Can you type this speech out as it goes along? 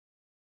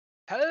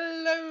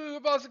Hello,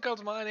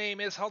 bicycles. My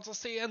name is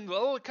Halsey, and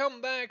welcome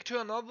back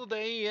to another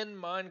day in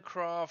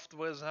Minecraft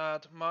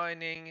without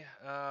mining.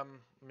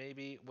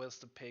 Maybe with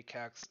the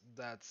pickaxe,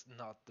 that's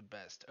not the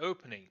best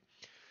opening.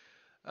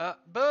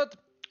 But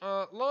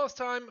last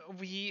time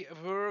we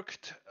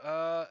worked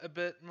a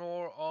bit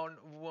more on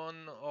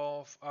one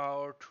of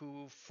our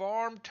two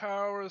farm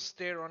towers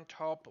there on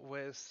top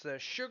with the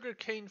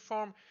sugarcane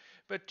farm.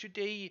 But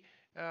today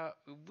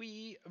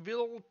we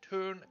will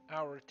turn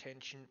our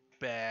attention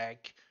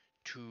back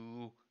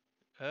to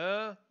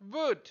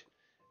wood,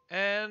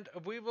 and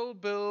we will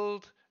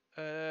build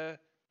a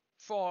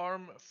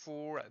farm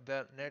for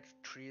the net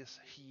trees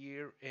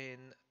here in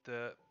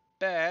the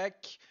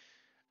back.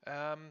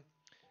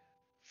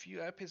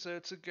 Few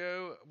episodes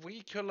ago,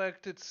 we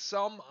collected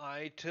some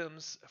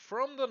items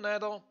from the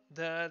Nether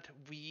that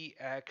we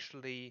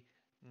actually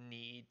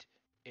need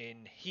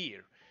in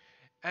here.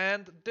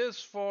 And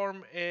this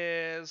farm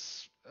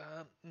is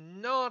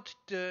not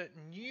the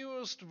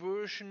newest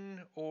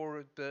version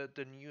or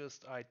the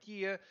newest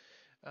idea.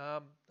 I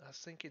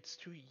think it's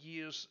 2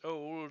 years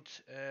old.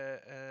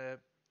 A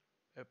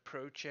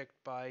project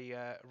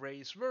by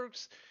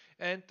Raceworks.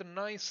 And the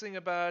nice thing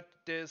about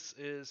this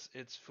is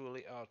it's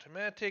fully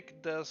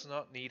automatic, does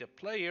not need a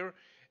player,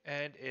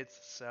 and it's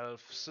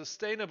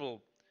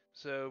self-sustainable.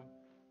 So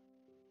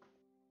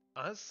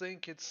I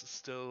think it's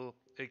still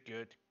a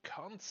good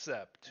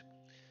concept.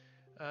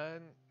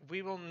 And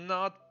we will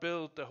not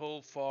build the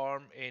whole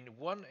farm in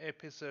one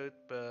episode,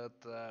 but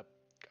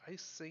I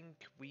think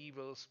we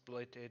will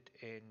split it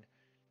in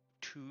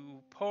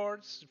two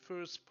parts. The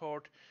first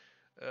part,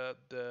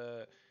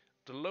 the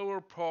lower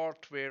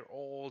part where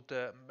all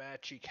the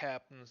magic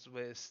happens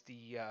with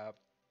the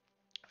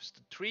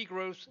tree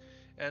growth,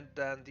 and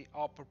then the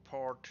upper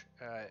part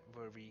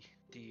where we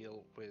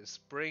deal with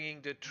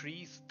bringing the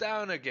trees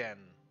down again.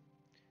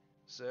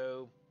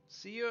 So,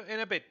 see you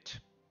in a bit.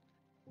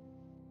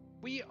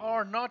 We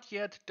are not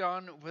yet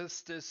done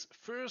with this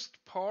first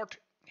part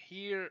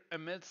here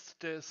amidst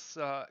this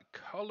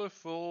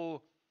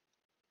colorful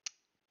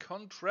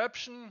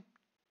contraption.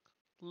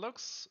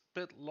 Looks a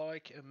bit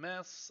like a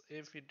mess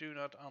if you do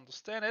not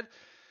understand it,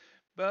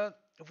 but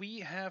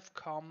we have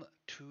come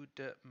to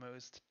the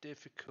most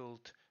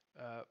difficult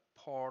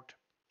part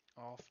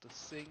of the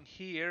thing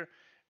here,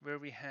 where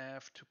we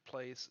have to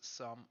place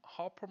some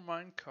hopper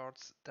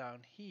minecarts down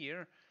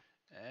here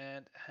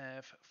and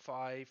have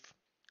 5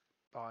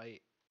 by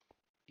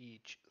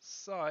each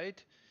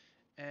side,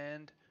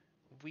 and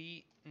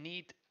we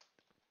need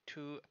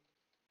to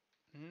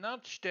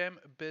nudge them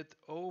a bit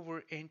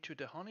over into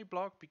the honey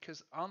block,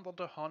 because under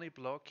the honey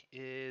block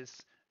is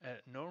a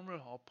normal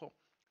hopper.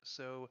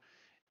 So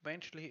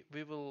eventually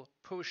we will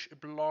push a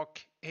block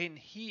in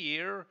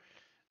here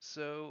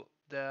so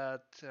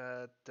that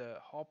the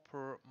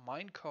hopper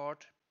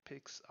minecart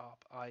picks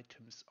up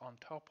items on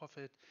top of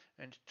it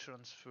and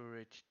transfer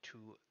it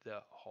to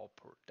the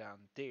hopper down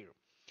there.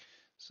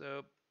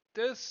 So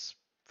this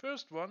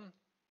first one,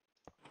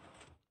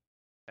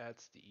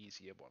 that's the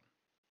easier one.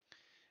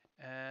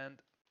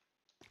 And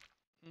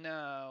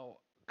now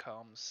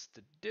comes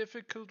the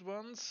difficult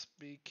ones,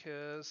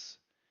 because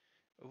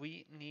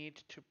we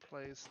need to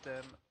place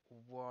them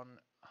one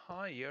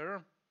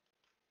higher.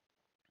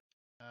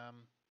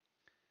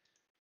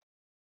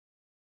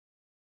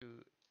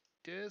 Do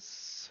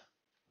this,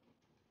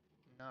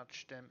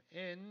 nudge them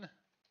in,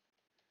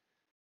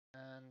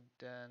 and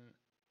then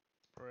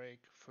break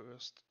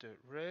first the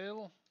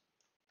rail,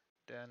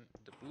 then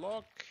the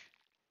block,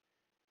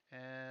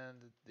 and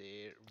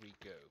there we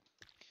go.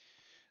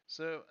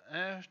 So I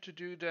have to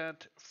do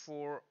that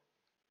for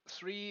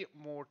 3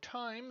 more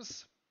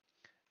times,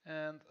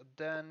 and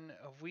then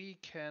we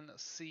can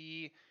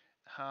see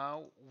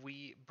how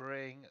we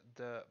bring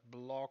the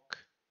block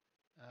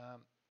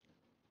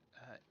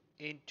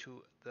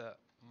into the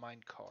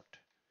minecart.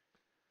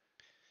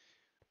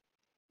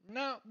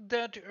 Now,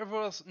 that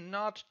was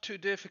not too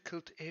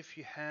difficult if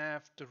you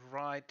have the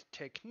right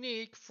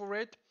technique for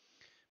it,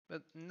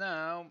 but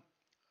now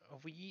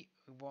we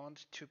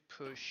want to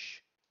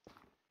push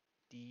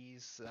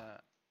these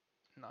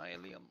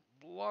nylon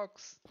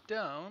blocks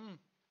down,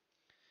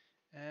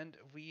 and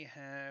we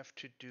have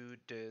to do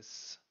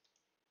this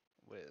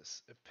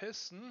with a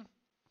piston.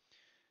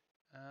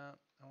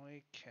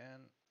 We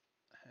can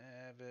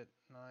have it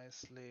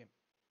nicely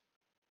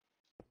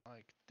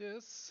like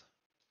this.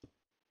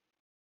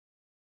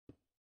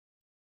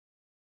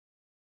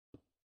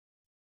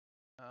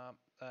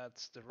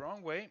 That's the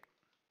wrong way.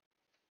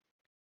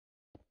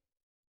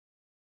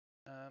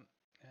 And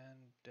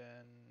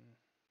then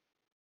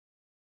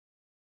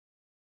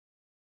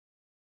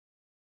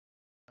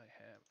I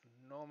have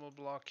a normal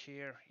block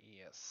here.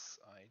 Yes,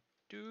 I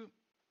do.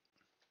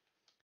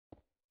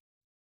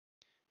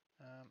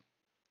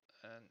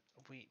 And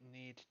we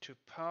need to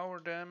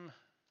power them.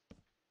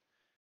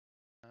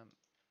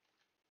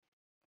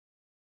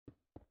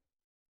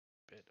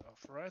 Bit of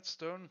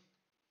redstone.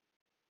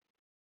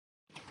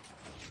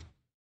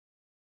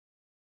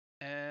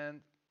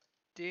 And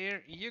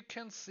there you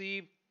can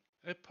see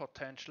a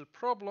potential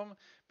problem,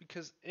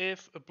 because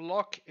if a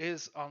block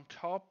is on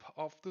top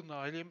of the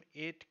nylium,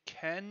 it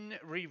can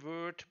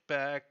revert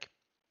back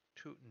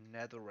to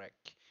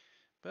netherrack.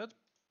 But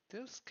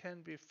this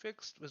can be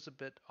fixed with a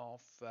bit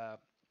of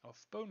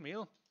bone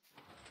meal.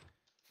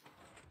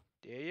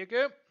 There you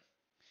go.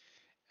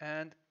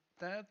 And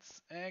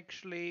that's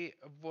actually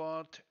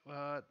what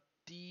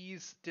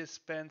these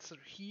dispensers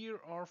here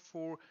are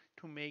for,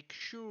 to make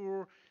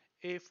sure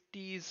if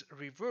these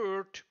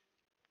revert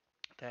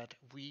that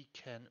we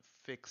can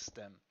fix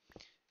them.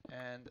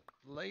 And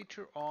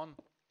later on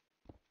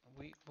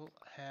we will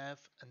have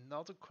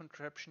another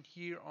contraption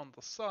here on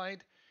the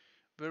side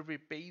where we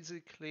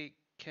basically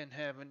can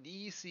have an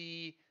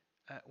easy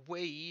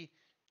way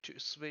to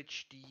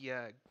switch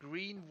the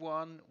green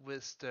one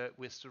with the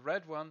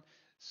red one,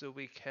 so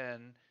we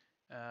can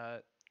uh,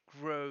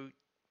 grow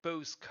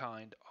both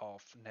kind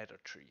of nether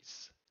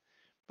trees.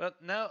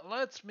 But now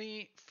let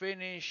me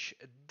finish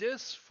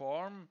this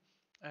farm,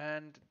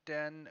 and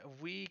then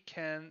we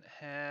can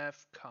have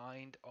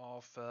kind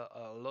of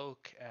a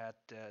look at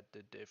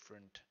the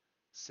different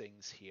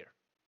things here.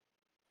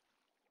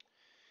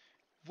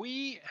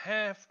 We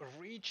have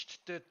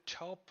reached the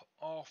top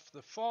of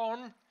the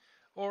farm,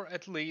 or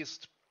at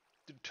least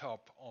the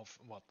top of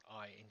what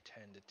I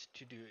intended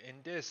to do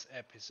in this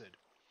episode.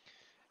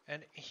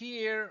 And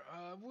here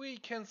we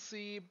can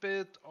see a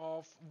bit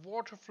of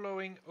water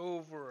flowing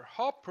over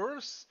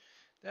hoppers.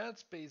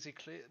 That's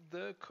basically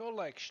the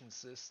collection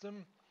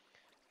system.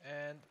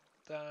 And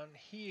down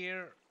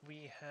here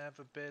we have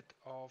a bit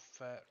of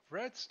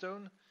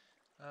redstone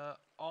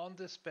on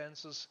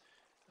dispensers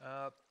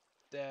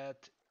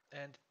that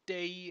and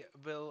they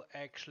will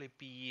actually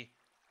be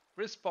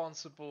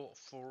responsible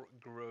for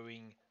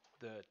growing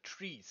the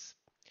trees.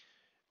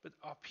 But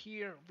up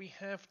here we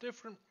have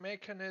different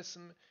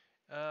mechanism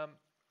um,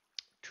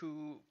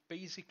 to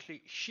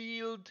basically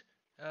shield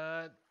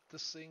the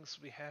things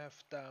we have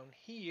down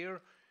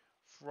here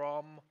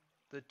from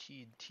the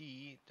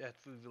TNT that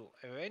we will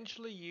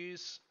eventually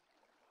use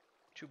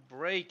to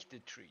break the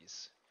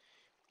trees.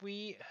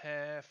 We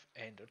have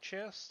ender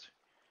chest,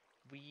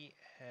 we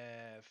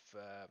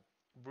have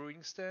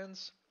brewing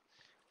stands,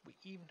 we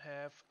even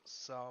have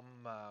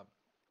some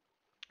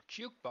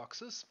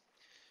jukeboxes,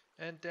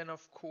 and then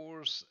of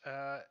course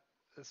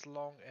as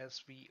long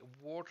as we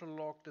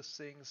waterlog the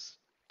things,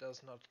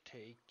 does not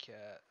take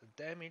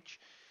damage.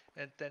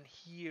 And then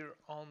here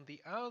on the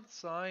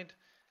outside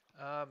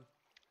um,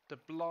 the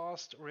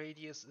blast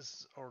radius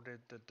is, or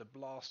the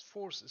blast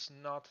force is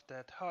not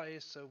that high,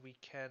 so we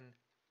can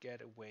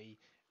get away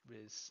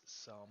with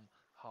some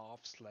half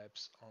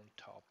slabs on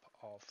top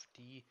of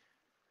the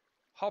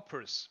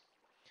hoppers.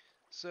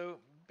 So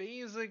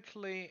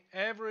basically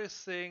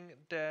everything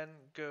then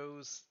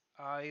goes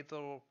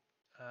either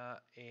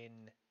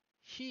in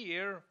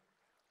here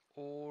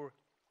or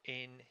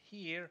in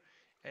here,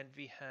 and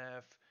we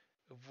have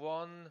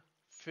one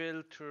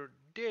filter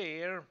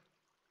there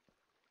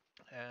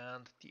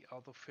and the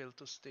other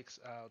filter sticks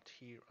out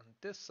here on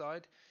this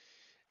side.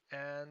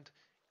 And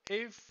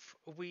if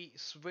we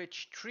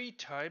switch tree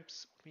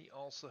types, we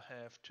also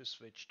have to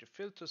switch the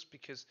filters,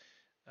 because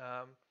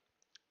um,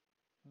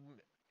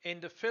 in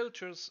the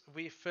filters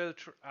we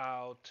filter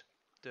out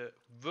the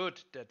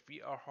wood that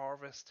we are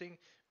harvesting,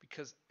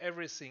 because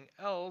everything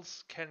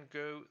else can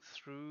go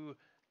through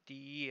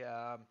the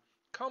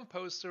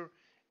composter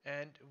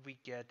and we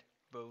get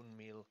bone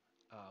meal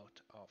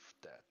out of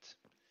that.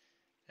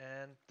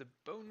 And the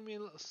bone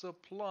meal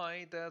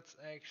supply, that's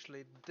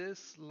actually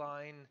this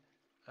line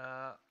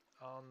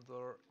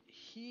under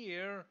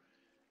here,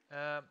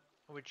 uh,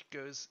 which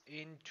goes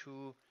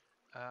into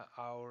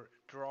our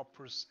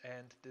droppers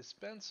and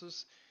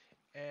dispensers.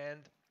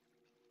 And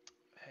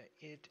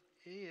it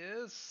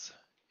is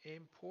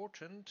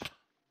important.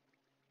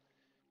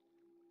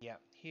 Yeah,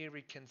 here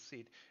we can see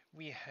it.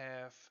 We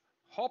have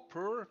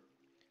hopper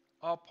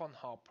upon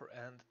hopper,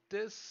 and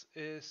this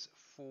is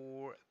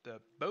for the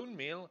bone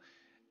meal.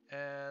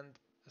 And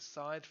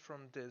aside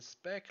from this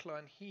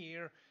backline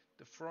here,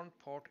 the front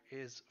part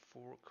is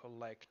for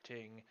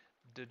collecting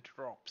the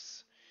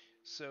drops.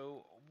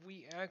 So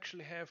we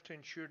actually have to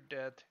ensure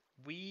that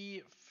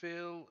we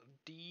fill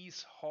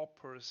these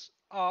hoppers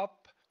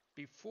up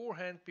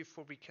beforehand,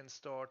 before we can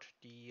start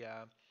the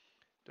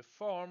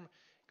farm,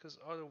 because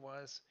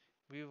otherwise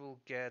we will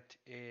get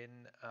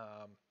in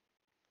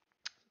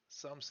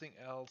something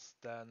else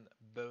than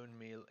bone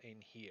meal in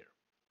here.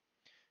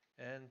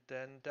 And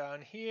then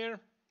down here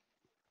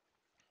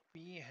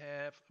we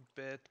have a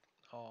bit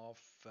of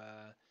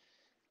a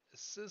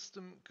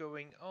system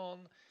going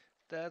on.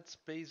 That's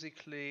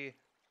basically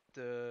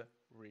the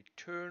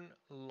return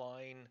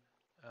line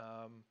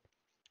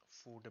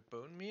for the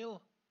bone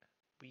meal.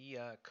 We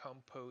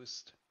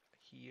compost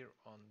here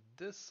on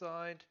this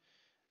side.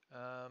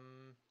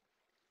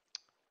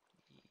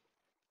 We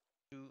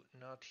do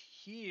not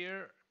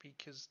here,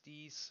 because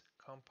these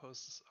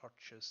composts are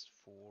just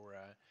for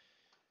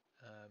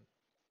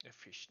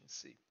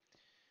efficiency.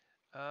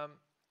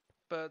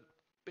 But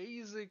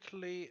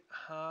basically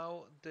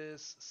how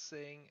this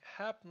thing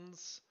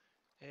happens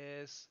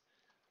is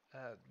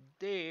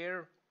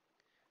there.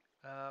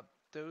 Uh,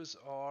 those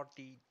are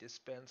the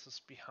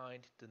dispensers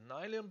behind the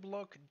nylon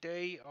block.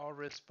 They are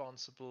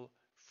responsible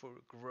for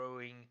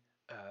growing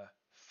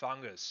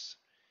fungus.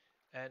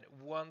 And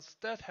once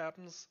that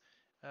happens,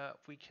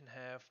 we can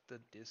have the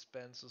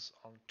dispensers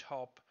on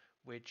top,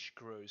 which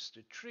grows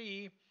the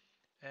tree,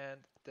 and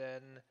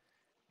then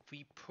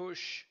we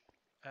push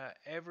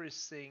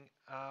everything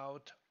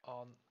out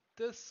on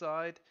this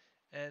side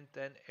and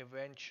then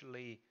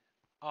eventually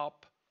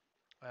up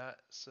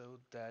so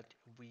that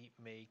we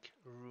make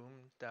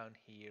room down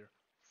here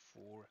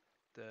for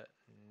the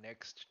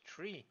next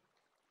tree.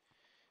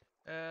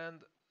 And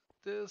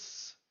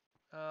this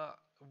uh,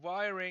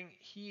 wiring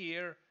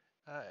here,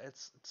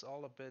 it's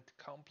all a bit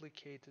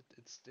complicated.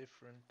 It's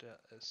different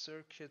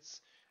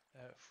circuits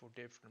for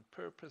different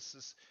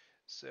purposes.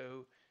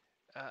 So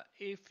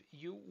if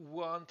you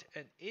want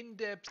an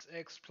in-depth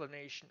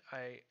explanation,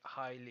 I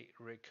highly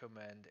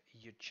recommend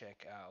you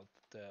check out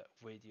the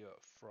video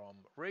from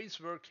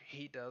Racework.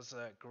 He does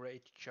a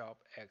great job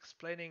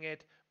explaining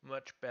it,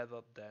 much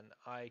better than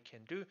I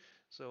can do.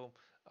 So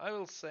I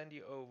will send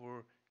you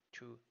over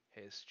to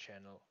his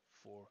channel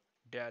for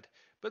that.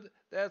 But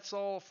that's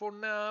all for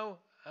now.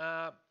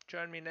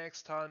 Join me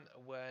next time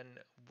when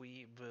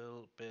we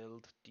will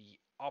build the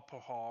upper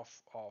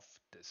half of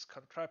this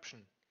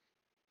contraption.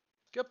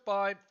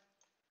 Goodbye.